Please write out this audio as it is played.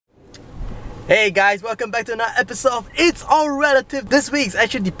Hey guys, welcome back to another episode of It's All Relative. This week's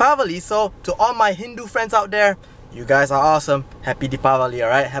actually Deepavali, so to all my Hindu friends out there, you guys are awesome. Happy Deepavali,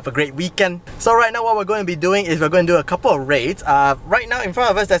 alright? Have a great weekend. So right now what we're going to be doing is we're going to do a couple of raids. Right now in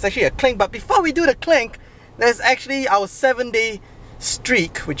front of us there's actually a clink, but before we do the clink, there's actually our 7-day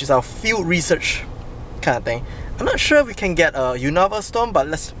streak, which is our field research kind of thing. I'm not sure if we can get a Unova stone, but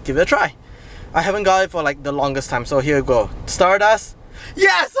let's give it a try. I haven't got it for like the longest time, so here we go. Stardust.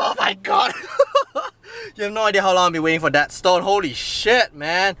 Yes! Oh my god! You have no idea how long I've been waiting for that stone. Holy shit,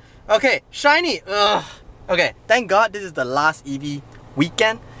 man. Okay, shiny. Ugh. Okay, thank god this is the last EV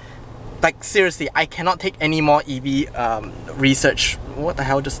weekend. Like seriously, I cannot take any more EV research. What the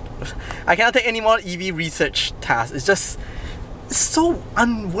hell? I cannot take any more EV research tasks. It's so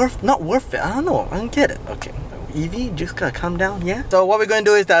not worth it. I don't know. I don't get it. Okay. EV just gotta calm down, yeah? So what we're going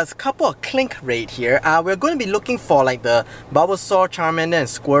to do is there's a couple of clink raid here. We're going to be looking for like the Bulbasaur, Charmander and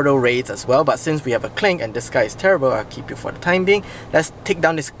Squirtle raids as well, but since we have a clink and this guy is terrible, I'll keep you for the time being. Let's take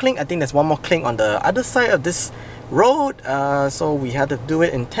down this clink. I think there's one more clink on the other side of this road, so we had to do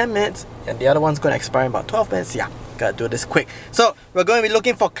it in 10 minutes and the other one's going to expire in about 12 minutes. Yeah, gotta do this quick. So we're going to be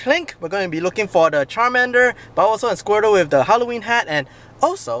looking for clink, we're going to be looking for the Charmander, Bulbasaur and Squirtle with the Halloween hat, and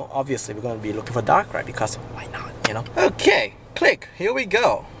also, obviously, we're going to be looking for Darkrai because why not, you know? Okay, click, here we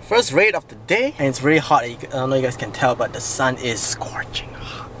go. First raid of the day, and it's really hot. I don't know if you guys can tell, but the sun is scorching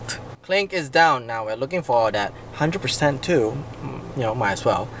hot. Clink is down now. We're looking for that 100% too. You know, might as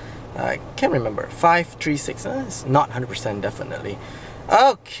well. I can't remember. 536. It's not 100% definitely.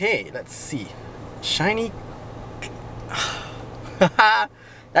 Okay, let's see. Shiny.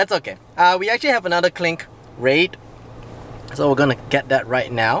 That's okay. We actually have another Clink raid. So we're gonna get that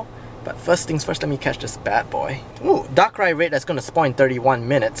right now. But first things first, let me catch this bad boy. Ooh, Darkrai raid that's gonna spawn in 31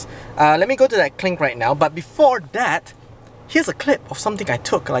 minutes. Let me go to that clink right now. But before that, here's a clip of something I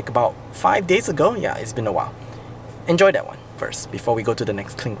took like about 5 days ago. Yeah, it's been a while. Enjoy that one first before we go to the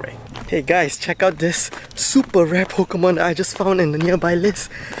next clink raid. Hey guys, check out this super rare Pokemon that I just found in the nearby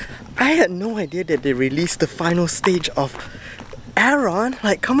list. I had no idea that they released the final stage of Aron.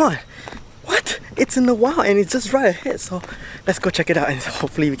 Like, come on. What? It's in the wild and it's just right ahead, so let's go check it out and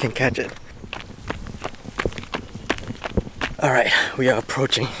hopefully we can catch it. Alright, we are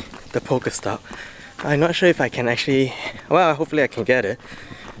approaching the Pokestop. I'm not sure if I can actually... well, hopefully I can get it,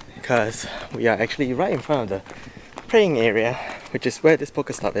 because we are actually right in front of the praying area, which is where this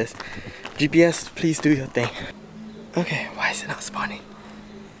Pokestop is. GPS, please do your thing. Okay, why is it not spawning?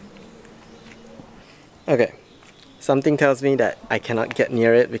 Okay. Something tells me that I cannot get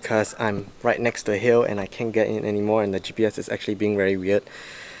near it because I'm right next to a hill and I can't get in anymore, and the GPS is actually being very weird.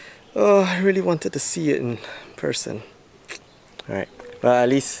 Oh, I really wanted to see it in person. Alright, well at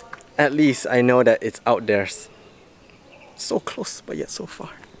least I know that it's out there. So close, but yet so far.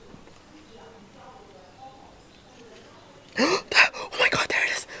 Oh my god, there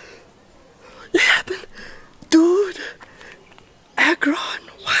it is! It happened! Dude! Aggron,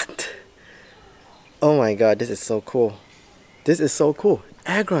 what? Oh my god, this is so cool. This is so cool.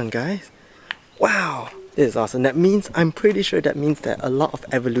 Aggron, guys. Wow. This is awesome. That means, I'm pretty sure that means that a lot of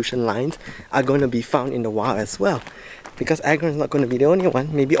evolution lines are going to be found in the wild as well. Because Aggron is not going to be the only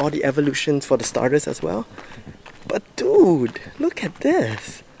one. Maybe all the evolutions for the starters as well. But dude, look at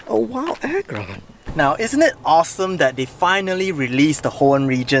this. A wild Aggron. Now, isn't it awesome that they finally released the Hoenn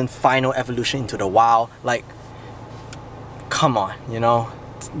region final evolution into the wild? Like, come on, you know?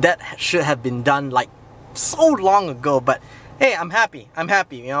 That should have been done like so long ago, but hey, I'm happy,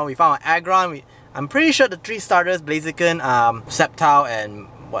 you know. We found Aggron. I'm pretty sure the 3 starters, Blaziken, Sceptile and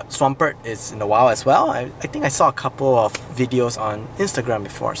Swampert is in the wild as well. I think I saw a couple of videos on Instagram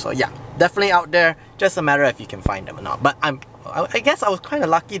before, so yeah, definitely out there, just a matter if you can find them or not. But I guess I was kind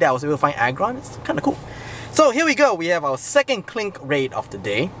of lucky that I was able to find Aggron. It's kind of cool. So here we go, we have our second clink raid of the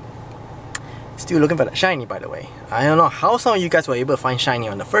day. Still looking for that shiny, by the way. I don't know how some of you guys were able to find shiny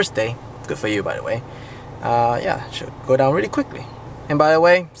on the first day. Good for you, by the way. Yeah, should go down really quickly. And by the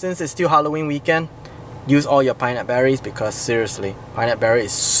way, since it's still Halloween weekend, use all your Pinap Berries because seriously, Pinap Berry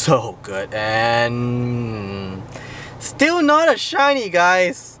is so good. And still not a shiny,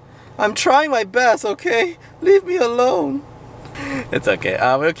 guys. I'm trying my best, okay? Leave me alone. It's okay,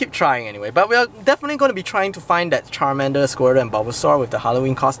 we'll keep trying anyway. But we're definitely going to be trying to find that Charmander, Squirtle and Bulbasaur with the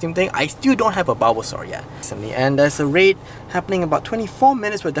Halloween costume thing. I still don't have a Bulbasaur yet. And there's a raid happening in about 24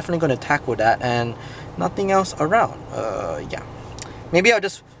 minutes. We're definitely going to tackle that and nothing else around. Yeah. Maybe I'll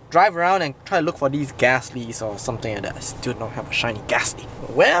just drive around and try to look for these Ghastlies or something like that. I still don't have a shiny Ghastly.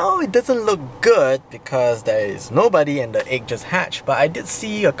 Well, it doesn't look good because there is nobody and the egg just hatched. But I did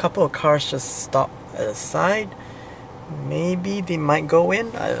see a couple of cars just stop at the side. maybe they might go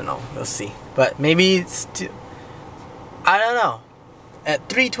in. I don't know. We'll see. But maybe it's I don't know. At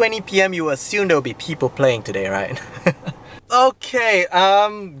 3:20 p.m. you assume there will be people playing today, right? Okay,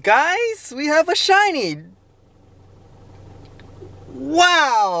 guys, we have a shiny.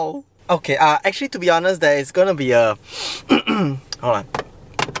 Wow. Okay, actually, to be honest, there is gonna be a hold on.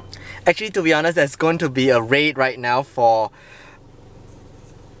 Actually, to be honest, there's going to be a raid right now for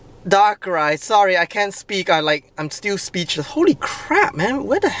Darkrai. Sorry, I can't speak. I'm still speechless. Holy crap, man.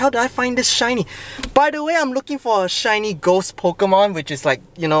 Where the hell did I find this shiny? By the way, I'm looking for a shiny ghost Pokemon, which is like,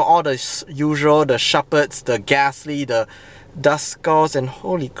 you know, all the usual, the Shupperts, the Ghastly, the Duskulls, and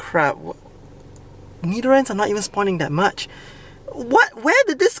holy crap. Nidorans are not even spawning that much. What? Where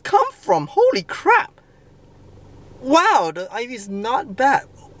did this come from? Holy crap. Wow, the IV is not bad.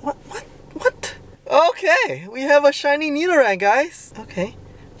 What? Okay, we have a shiny Nidoran, guys. Okay.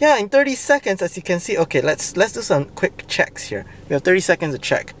 Yeah, in 30 seconds, as you can see. Okay, let's do some quick checks here. We have 30 seconds to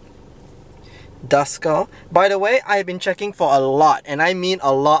check. Duskull. By the way, I've been checking for a lot, and I mean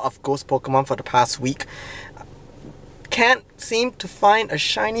a lot of ghost Pokemon for the past week. Can't seem to find a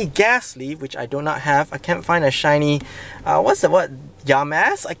shiny Ghastly, which I do not have. I can't find a shiny,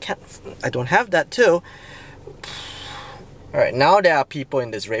 Yamask? I don't have that too. Alright, now there are people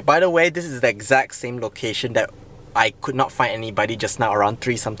in this raid. By the way, this is the exact same location that I could not find anybody just now around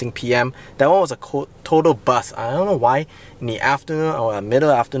 3-something p.m. That one was a total bust. I don't know why in the afternoon or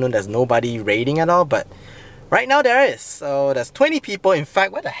middle afternoon there's nobody raiding at all, but right now there is. So there's 20 people. In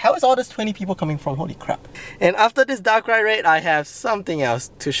fact, where the hell is all this 20 people coming from? Holy crap. And after this Darkrai raid, I have something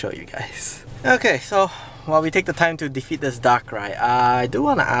else to show you guys. Okay, so while we take the time to defeat this Darkrai, I do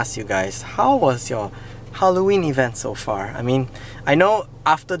want to ask you guys, how was your Halloween event so far? I mean, I know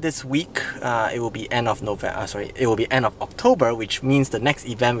after this week, it will be end of it will be end of October, which means the next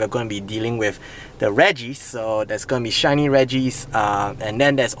event we're going to be dealing with the Regis. So there's going to be shiny Regis, and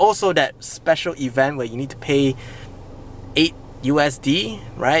then there's also that special event where you need to pay $8 USD,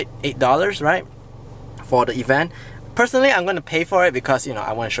 right? $8, right? For the event. Personally, I'm going to pay for it because, you know,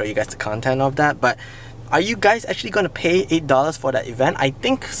 I want to show you guys the content of that. But are you guys actually going to pay $8 for that event? I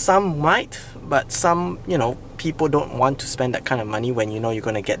think some might, but some, you know, people don't want to spend that kind of money when you know you're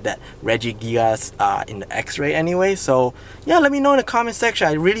going to get that Regigigas in the X-ray anyway. So yeah, let me know in the comment section.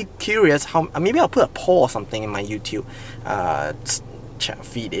 I'm really curious how, maybe I'll put a poll or something in my YouTube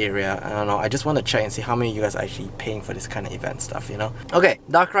feed area. I don't know, I just want to check and see how many of you guys are actually paying for this kind of event stuff, you know. Okay,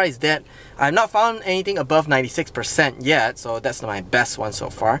 Darkrai is dead. I've not found anything above 96% yet, so that's my best one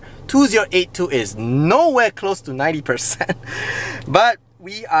so far. 2082 is nowhere close to 90%. But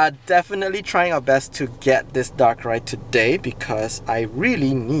we are definitely trying our best to get this Darkrai today because I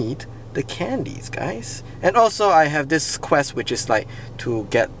really need the candies, guys. And also I have this quest which is like to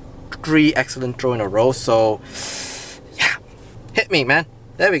get 3 excellent throw in a row, so yeah, hit me, man.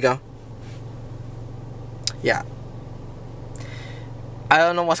 There we go. Yeah, I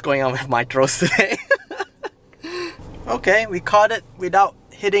don't know what's going on with my throws today. Okay, we caught it without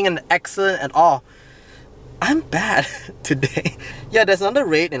hitting an excellent at all. I'm bad today. Yeah, there's another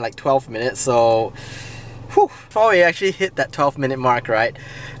raid in like 12 minutes, so whew, before we actually hit that 12-minute mark, right,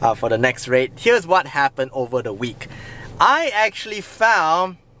 for the next raid, here's what happened over the week. I actually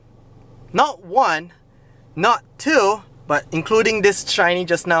found not 1, not 2, but including this shiny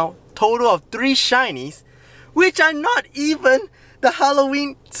just now, total of 3 shinies, which are not even the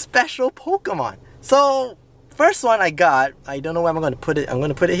Halloween special Pokemon. So first one I got, I don't know where I'm going to put it. I'm going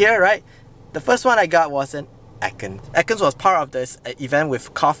to put it here, right? The first one I got was an Ekans. Ekans was part of this event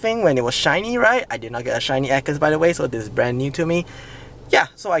with Coughing when it was shiny, right? I did not get a shiny Ekans, by the way, so this is brand new to me. Yeah,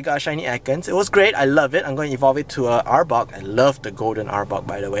 so I got a shiny Ekans. It was great. I love it. I'm going to evolve it to a Arbok. I love the golden Arbok,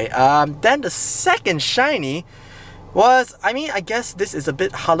 by the way. Then the second shiny was, I mean, I guess this is a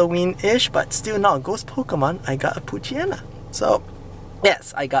bit Halloween-ish, but still not a ghost Pokemon. I got a Poochyena. So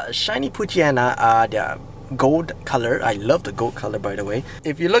yes, I got a shiny Poochyena. They're gold color. I love the gold color, by the way.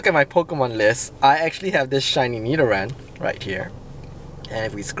 If you look at my Pokemon list, I actually have this shiny Nidoran right here. And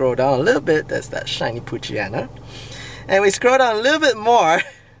if we scroll down a little bit, there's that shiny Poochyena. And we scroll down a little bit more,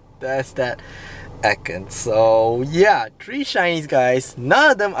 there's that Ekans. So yeah, 3 shinies, guys.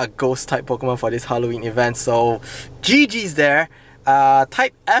 None of them are ghost type Pokemon for this Halloween event, so GG's there.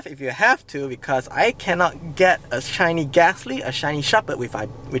 Type F if you have to, because I cannot get a shiny Ghastly, a shiny Shuppet,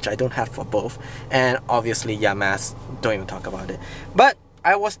 which I don't have for both, and obviously Yamask, don't even talk about it. But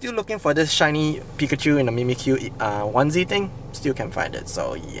I was still looking for this shiny Pikachu in the Mimikyu onesie thing. Still can't find it,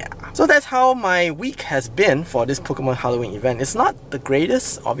 so yeah. So that's how my week has been for this Pokemon Halloween event. It's not the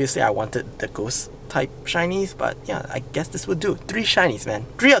greatest. Obviously, I wanted the ghost type shinies, but yeah, I guess this would do. 3 shinies, man.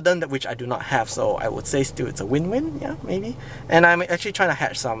 3 of them that which I do not have, so I would say still it's a win-win, yeah, maybe. And I'm actually trying to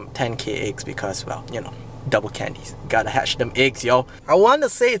hatch some 10k eggs because, well, you know, double candies. Gotta hatch them eggs, yo. I want to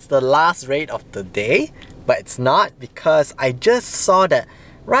say it's the last raid of the day, but it's not, because I just saw that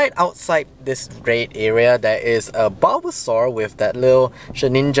right outside this raid area there is a Bulbasaur with that little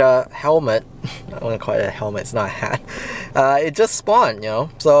Shedinja helmet. I want to call it a helmet, it's not a hat. It just spawned, you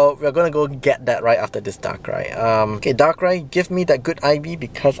know, so we're gonna go get that right after this Darkrai. Okay, Darkrai, give me that good IV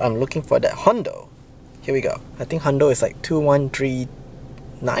because I'm looking for that Hondo. Here we go. I think Hondo is like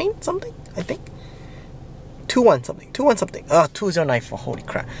 2139 something, I think. 21 something, 2094, holy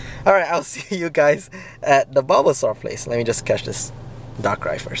crap. Alright, I'll see you guys at the Bulbasaur place. Let me just catch this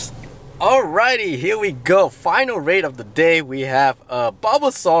Darkrai first. Alrighty, here we go. Final raid of the day. We have a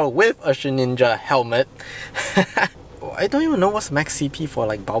Bulbasaur with a Shedinja helmet. I don't even know what's max CP for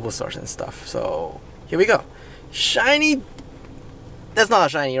like Bulbasaurs and stuff. So here we go. Shiny. That's not a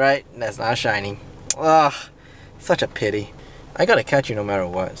shiny, right? That's not a shiny. Ugh, such a pity. I gotta catch you no matter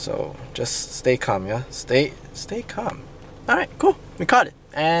what, so just stay calm, yeah? Stay calm. Alright, cool. We caught it.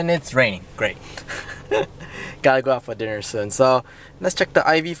 And it's raining. Great. Gotta go out for dinner soon. So let's check the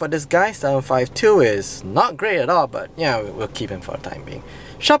IV for this guy. 752 is not great at all, but yeah, we'll keep him for the time being.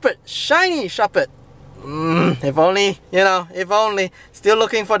 Shuppet! Shiny Shuppet! If only, you know, if only. Still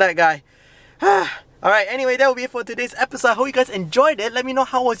looking for that guy. Alright, anyway, that will be it for today's episode. I hope you guys enjoyed it. Let me know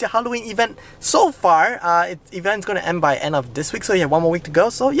how was your Halloween event so far. Event's gonna end by end of this week, so you have 1 more week to go.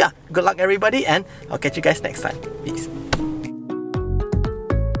 So yeah, good luck everybody, and I'll catch you guys next time. Peace.